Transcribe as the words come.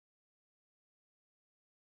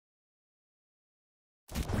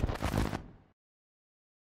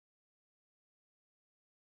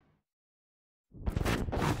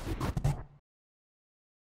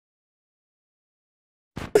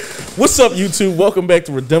What's up, YouTube? Welcome back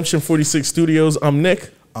to Redemption 46 Studios. I'm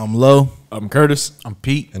Nick. I'm Lo. I'm Curtis. I'm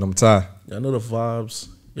Pete. And I'm Ty. Y'all know the vibes.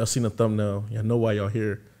 Y'all seen the thumbnail. Y'all know why y'all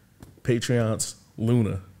here. Patreon's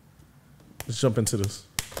Loona. Let's jump into this.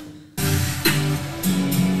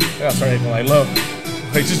 Yeah, sorry, acting like Lo.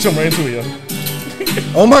 Like, just jump right into it, yo.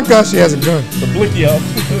 Oh my gosh, she has a gun. The blicky out.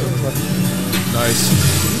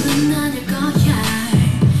 Nice.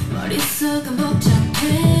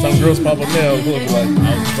 Some girls pop up now. Look like,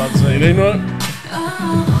 I was about to say, they know it?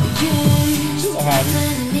 She's a hobby.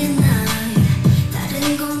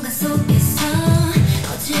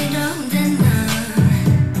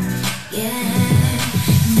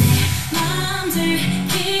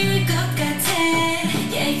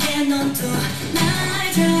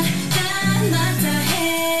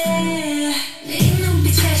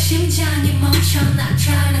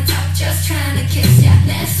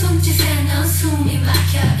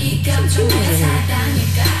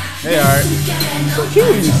 Hey, alright. So cute.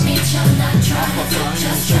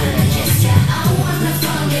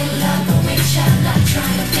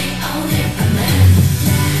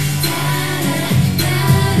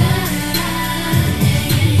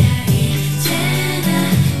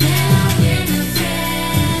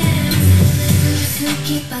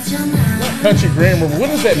 Country grammar. What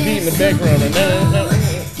is that beat in the background?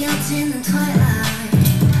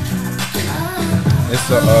 It's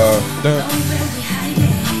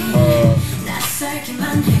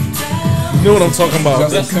You know what I'm talking about?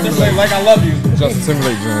 Justin Timberlake, like I love you. Justin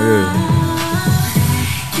Timberlake, yeah.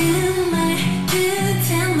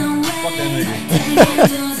 Fuck that nigga.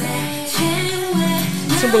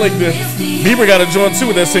 Timberlake, the Bieber got a joint too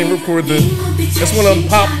with that same record. That's one of them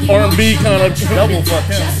pop R&B kind of double fuck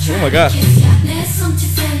him. Oh my god.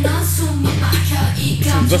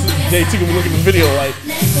 JT can look at the video like, what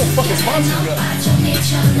the fuck is sponsor you got?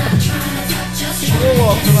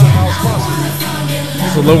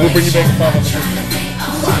 So Lo will bring you back to 500.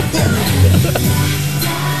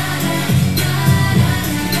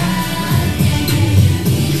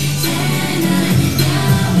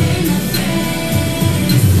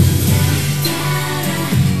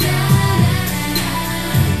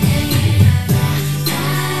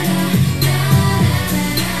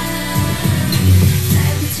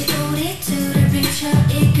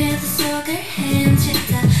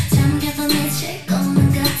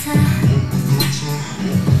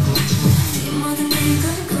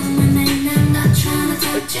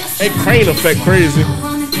 Hey, crane effect crazy. I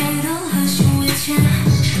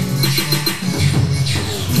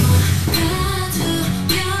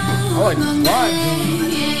like the slide.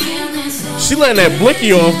 She letting that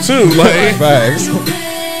blicky off too, like. Facts.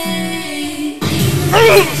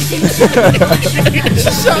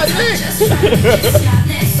 Shot Nick.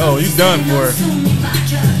 Oh, you done for it.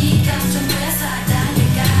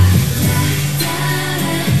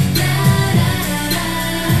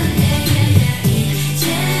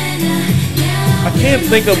 I can't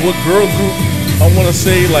think of what girl group I want to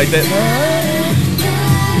say like that.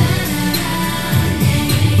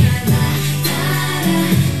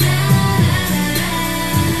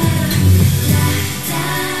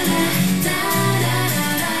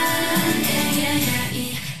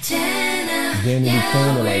 Danny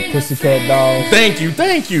Kane or like Pussycat Dolls. Thank you. I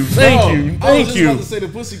was just about to say the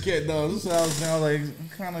Pussycat Dolls. This sounds now like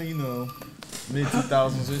kind of, you know, mid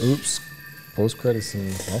 2000s. Oops. Post credit scene.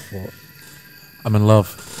 My fault. I'm in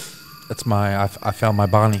love. That's my. I found my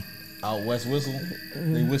Bonnie. Out West Whistle.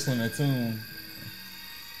 They whistling a tune.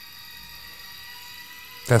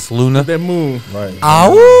 That's Loona. That moon. Right.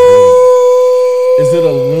 Ow! Is it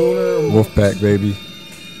a lunar? Wolfpack, baby.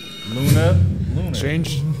 Lunar.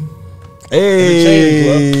 Change.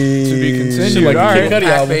 Hey. To be continued. Shit like All the Kid right. Cudi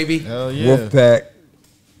album. Baby. Hell yeah. Wolfpack.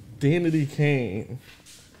 Danity Kane.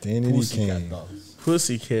 Danny Pussycat Kane. Dolls.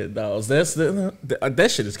 Pussycat Dolls. That's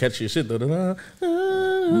that shit is catchy as shit though. This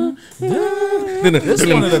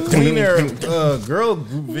is one of the cleaner girl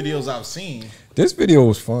group videos I've seen. This video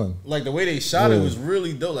was fun. Like the way they shot it was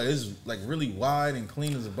really dope. Like it's like really wide and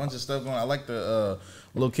clean. There's a bunch of stuff going on. I like the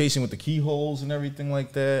location with the keyholes and everything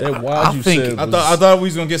like that. That wild you said. I thought we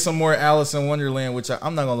was gonna get some more Alice in Wonderland, which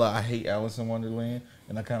I'm not gonna lie, I hate Alice in Wonderland,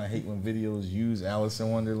 and I kind of hate when videos use Alice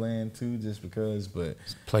in Wonderland too, just because. But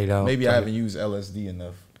Played out. maybe I haven't used LSD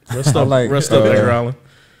enough. Rest up, like, rest up, Edgar Allan.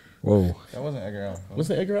 Whoa. That wasn't Edgar Allan. Was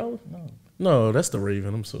it Edgar Allan? No. No, that's the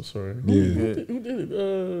Raven. I'm so sorry. Yeah. Who did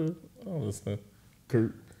it? Oh, listen,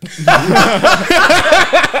 Kurt.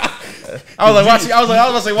 I was like, I was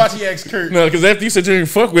about to say, watch he ask Kurt. No, because after you said you didn't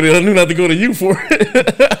fuck with it, I knew not to go to you for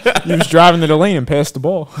it. You was driving to the lane and passed the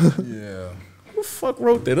ball. Yeah. Who the fuck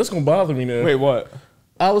wrote that? That's gonna bother me now. Wait, what?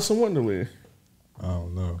 Alice in Wonderland. I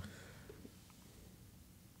don't know.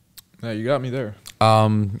 Yeah, you got me there.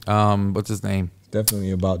 What's his name?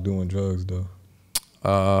 Definitely about doing drugs though.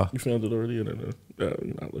 You found it already? You're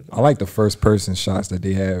not looking. I like the first person shots that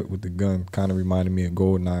they had with the gun. Kind of reminded me of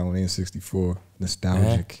GoldenEye on N64.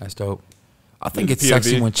 Nostalgic. That's dope. I think The it's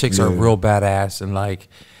sexy POV? when chicks are real badass and like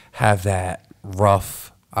have that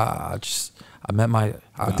rough. I met my.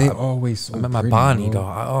 But they always so I met my pretty, Bonnie bro. though.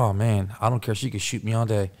 Oh man, I don't care. She could shoot me all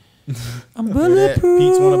day. I'm Pete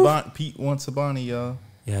bulletproof. Pete wants a Bonnie, y'all.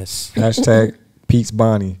 Yes, Hashtag Pete's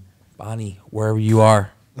Bonnie. Bonnie, wherever you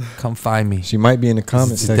are, come find me. She might be in the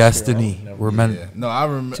comments It's section. destiny. We're meant. Yeah. No, I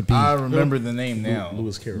be. remember the name now.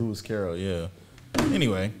 Lewis Carroll. Lewis Carroll, yeah.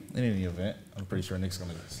 Anyway, in any event, I'm pretty sure Nick's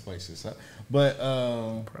gonna spice this up. But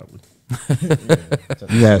Probably.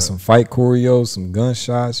 You had some fight choreos, some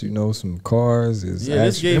gunshots, you know, some cars. Yeah,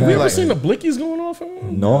 this game Have we like- ever seen the blickies going off?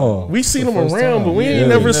 No. We seen them First around, time. but we Yeah. ain't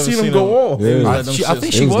never Never seen them seen go them. off. Yeah. I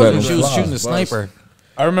think It she was was when letting she was fly. shooting the sniper.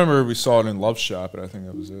 I remember we saw it in Love Shot, but I think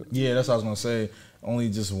that was it. Yeah, that's what I was gonna say. Only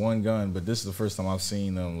just one gun, but this is the first time I've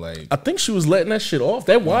seen them like. I think she was letting that shit off.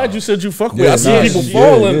 That wide you said you fuck with. Yeah, I see nah, people she-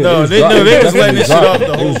 falling. yeah, No, it was they dropping. was letting this shit off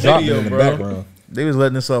the It whole was dropping video, in the bro. background. They was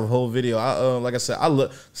letting this off the whole video. I like I said, I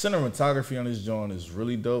look cinematography on this joint is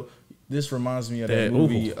really dope. This reminds me of that That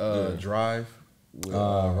movie oval. Drive with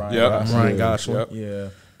Ryan Yep. Gosling. Ryan Gosling. Yep. Yeah,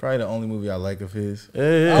 probably the only movie I like of his.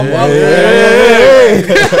 Hey,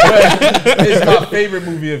 It's my favorite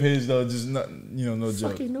movie of his though. Just not, no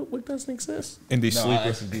joke. fucking Notebook doesn't exist. Indie No, I Sleeper.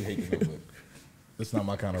 actually do hate the Notebook. It's not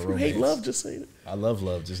my kind of You romance. hate love, just say it. I love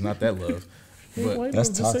love, just not that love. Hate But white That's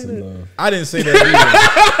love, just say toxic that. love. I didn't say that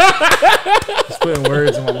either. Just putting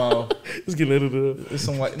words in my mouth. Just get edited up. There's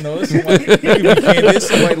some white. No, there's some white. There's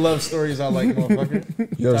some white love stories I like,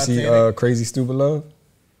 motherfucker. You ever see Titanic. Crazy Stupid Love?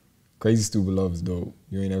 Crazy Stupid Love is dope.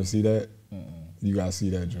 You ain't ever see that? You gotta see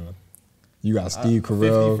that, John. You got Steve 50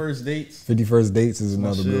 Carell. First Dates. 50 First Dates is My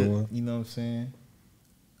another shit, good one. You know what I'm saying?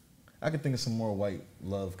 I could think of some more white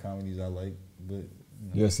love comedies I like, but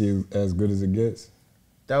You ever see As Good as It Gets?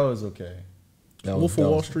 that was okay. That Wolf of that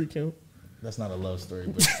Wall Street count. That's not a love story,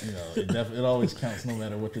 but it always counts no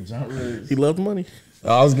matter what the genre is. He loved money.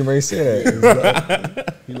 I was getting ready to say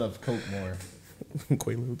that. He loved coke more.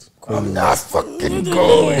 Quaaludes. I'm They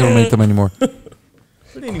don't make them anymore.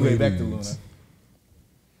 But anyway, back to Luna.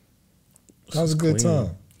 That was a good Clean.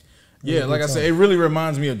 time. Yeah, like I said, it really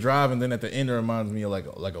reminds me of Drive, and then at the end it reminds me of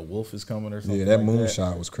like a wolf is coming or something. Yeah, that like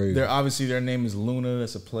moonshot was crazy. They're obviously their name is Luna.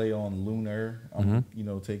 That's a play on lunar.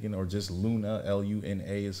 Taking or just Luna. Luna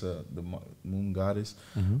is the moon goddess.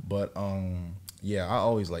 But yeah, I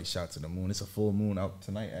always like shots of the moon. It's a full moon out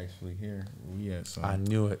tonight actually here. Yeah, so I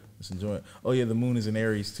knew it. let's enjoy it. Oh yeah, the moon is in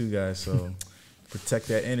Aries too, guys. So protect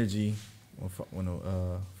that energy when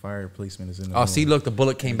the fire placement is in the Oh, moon. see, look, the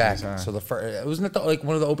bullet came back. High. So the first, wasn't it like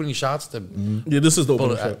one of the opening shots? The Yeah, this is the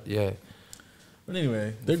opening bullet, shot. yeah. But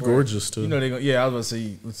anyway, They're gorgeous too. You know, yeah, I was about to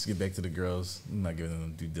say, let's get back to the girls. I'm not giving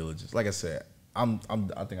them due diligence. Like I said, I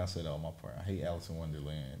think I said that on my part. I hate Alice in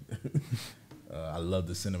Wonderland. I love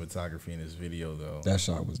the cinematography in this video, though. That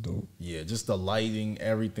shot was dope. Yeah, just the lighting,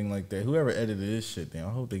 everything like that. Whoever edited this shit, damn,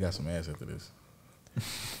 I hope they got some ass after this.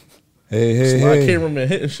 Hey, hey, Sly hey. cameraman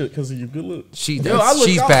hitting shit because of your good look. She, Yo, I look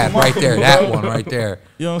she's out bad for my right there. bro. That one right there.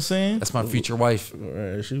 You know what I'm saying? That's my future wife. All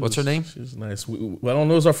right, What's her name? She's nice. I don't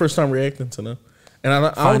know. It's our first time reacting to them. And I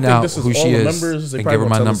don't Find think out this is who all she the is members. They and probably give her gonna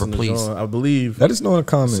my tell us number, in the please. joint. I believe Let us know in the it's,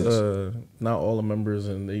 comments. not all the members,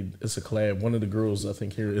 and it's a collab. One of the girls I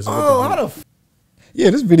think here is. Oh, how the Yeah,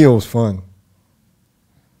 this video was fun.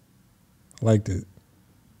 I liked it.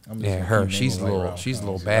 Yeah, her. She's a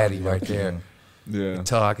little baddie right there. Yeah.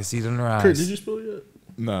 Until I can see it in her eyes. Kurt, did you spill it yet?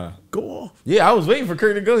 Nah. Go off. Yeah, I was waiting for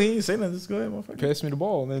Kurt to go. He didn't say nothing. Just go ahead, motherfucker. Passed me the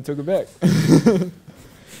ball and then took it back.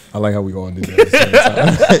 I like how we all did that at the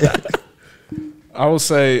same time. I will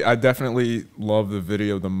say I definitely love the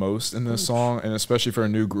video the most in this song, and especially for a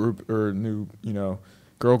new group or new,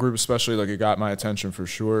 girl group, especially, like, it got my attention for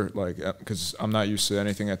sure, like, because I'm not used to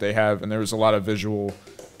anything that they have, and there was a lot of visual,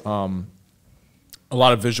 like,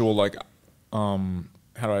 how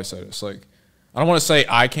do I say this, like, I don't want to say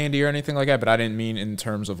eye candy or anything like that, but I didn't mean in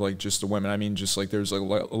terms of like just the women. I mean just like there's like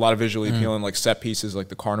a lot of visually appealing like set pieces, like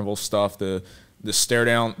the carnival stuff, the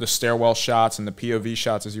stairwell shots and the POV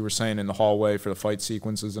shots, as you were saying, in the hallway for the fight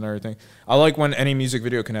sequences and everything. I like when any music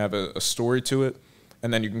video can have a story to it,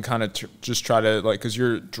 and then you can kind of just try to like, because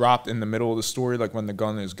you're dropped in the middle of the story, like when the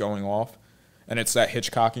gun is going off, and it's that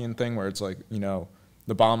Hitchcockian thing where it's like,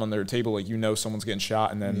 the bomb on their table, like someone's getting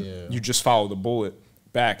shot, and then you just follow the bullet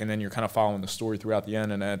back, and then you're kind of following the story throughout the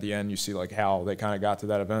end, and at the end you see like how they kind of got to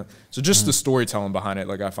that event. So just the storytelling behind it,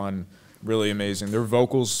 like I find really amazing. Their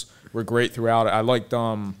vocals were great throughout. I liked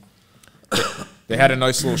they had a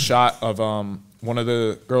nice little shot of one of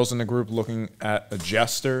the girls in the group looking at a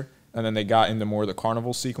jester, and then they got into more of the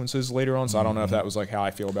carnival sequences later on. So I don't know if that was like how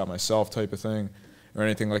I feel about myself type of thing or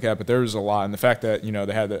anything like that. But there was a lot, and the fact that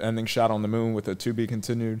they had the ending shot on the moon with the to be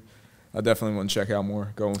continued, I definitely want to check out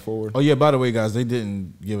more going forward. Oh yeah, by the way, guys, they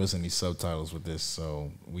didn't give us any subtitles with this,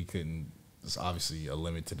 so we couldn't. It's obviously a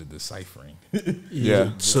limit to the deciphering.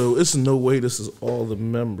 Yeah. So it's no way this is all the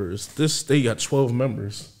members. They got 12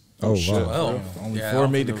 members. Oh, shit. wow. Well, Only yeah, I 4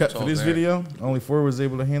 don't made the think cut there for was this 12 there. video. Only 4 was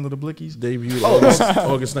able to handle the blickies. Debuted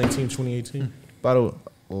August 19, 2018. By the way,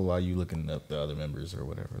 well, while you looking up the other members or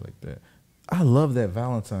whatever like that, I love that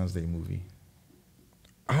Valentine's Day movie.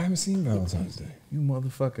 I haven't seen Valentine's Day. You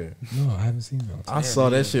motherfucker! No, I haven't seen Valentine's Day. I saw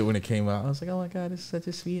that shit when it came out. I was like, oh my god, this is such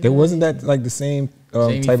a sweet. There wasn't that like the same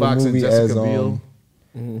Jamie type Foxx of and movie Jessica as Biel.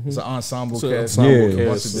 It's an ensemble It's an cast. ensemble A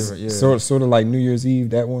bunch cast. of different, yeah. sort of like New Year's Eve,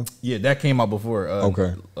 that one. Yeah, that came out before.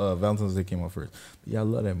 Okay. Valentine's Day came out first. But yeah, I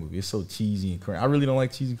love that movie. It's so cheesy and corny. I really don't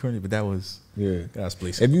like cheesy and corny, but that was Yeah. God's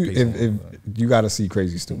place. If you gotta see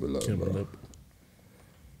Crazy Stupid Love, Can't bro.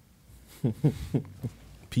 remember.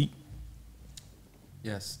 Pete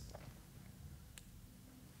Yes.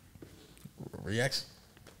 reaction.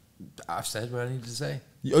 I've said what I need to say.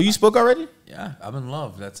 Oh, you spoke already? Yeah, I'm in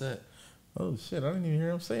love. That's it. Oh shit! I didn't even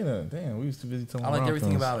hear him say that. Damn, we was too busy talking. I like rom-coms.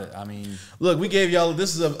 everything about it. I mean, Look, we gave y'all.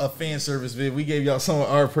 This is a fan service vid. We gave y'all some of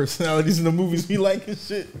our personalities in the movies we like and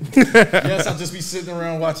shit. Yes, I'll just be sitting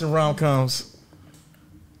around watching rom coms.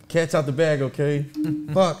 Cat's out the bag, okay?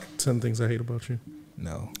 Fuck. 10 things I hate about you.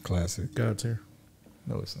 No, Classic. God's here.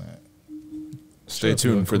 no, it's not. Stay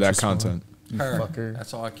tuned for that content. You her. fucker.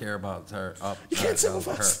 That's all I care about. Her. You can't tell of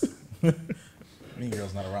us. Mean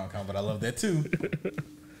Girl's not a rom com, but I love that too.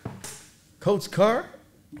 Coach Carr,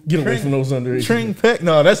 Get away from those underage. Tring Peck.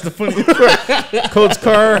 No, that's the funny part. Coach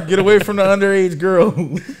Carr, get away from the underage girl.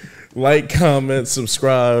 Like, comment,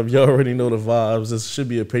 subscribe. You already know the vibes. This should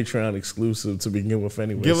be a Patreon exclusive to begin with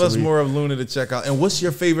anyway. Give So us more of Loona to check out. And what's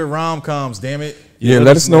your favorite rom coms? Damn it. Yeah,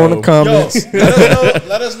 let us know in the Yo, comments.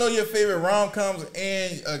 let us know your favorite rom coms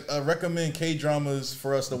and recommend K dramas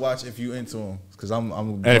for us to watch if you into them. Because I'm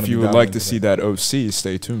And if you would like to see that OC,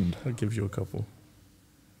 stay tuned. I'll give you a couple.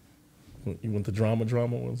 You want the drama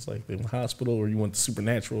ones, like the hospital, or you want the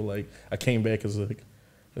supernatural, like I came back as a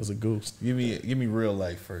ghost? give me real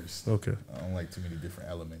life first. Okay. I don't like too many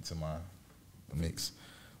different elements in my mix.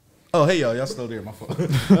 Oh hey y'all still there? My fault.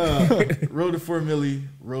 Road to 4 milli,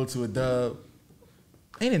 road to a dub.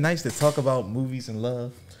 Ain't it nice to talk about movies and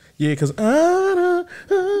love? Yeah, because Doom,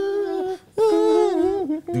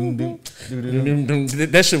 doom, doom, doom,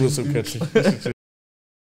 doom. that shit was so catchy.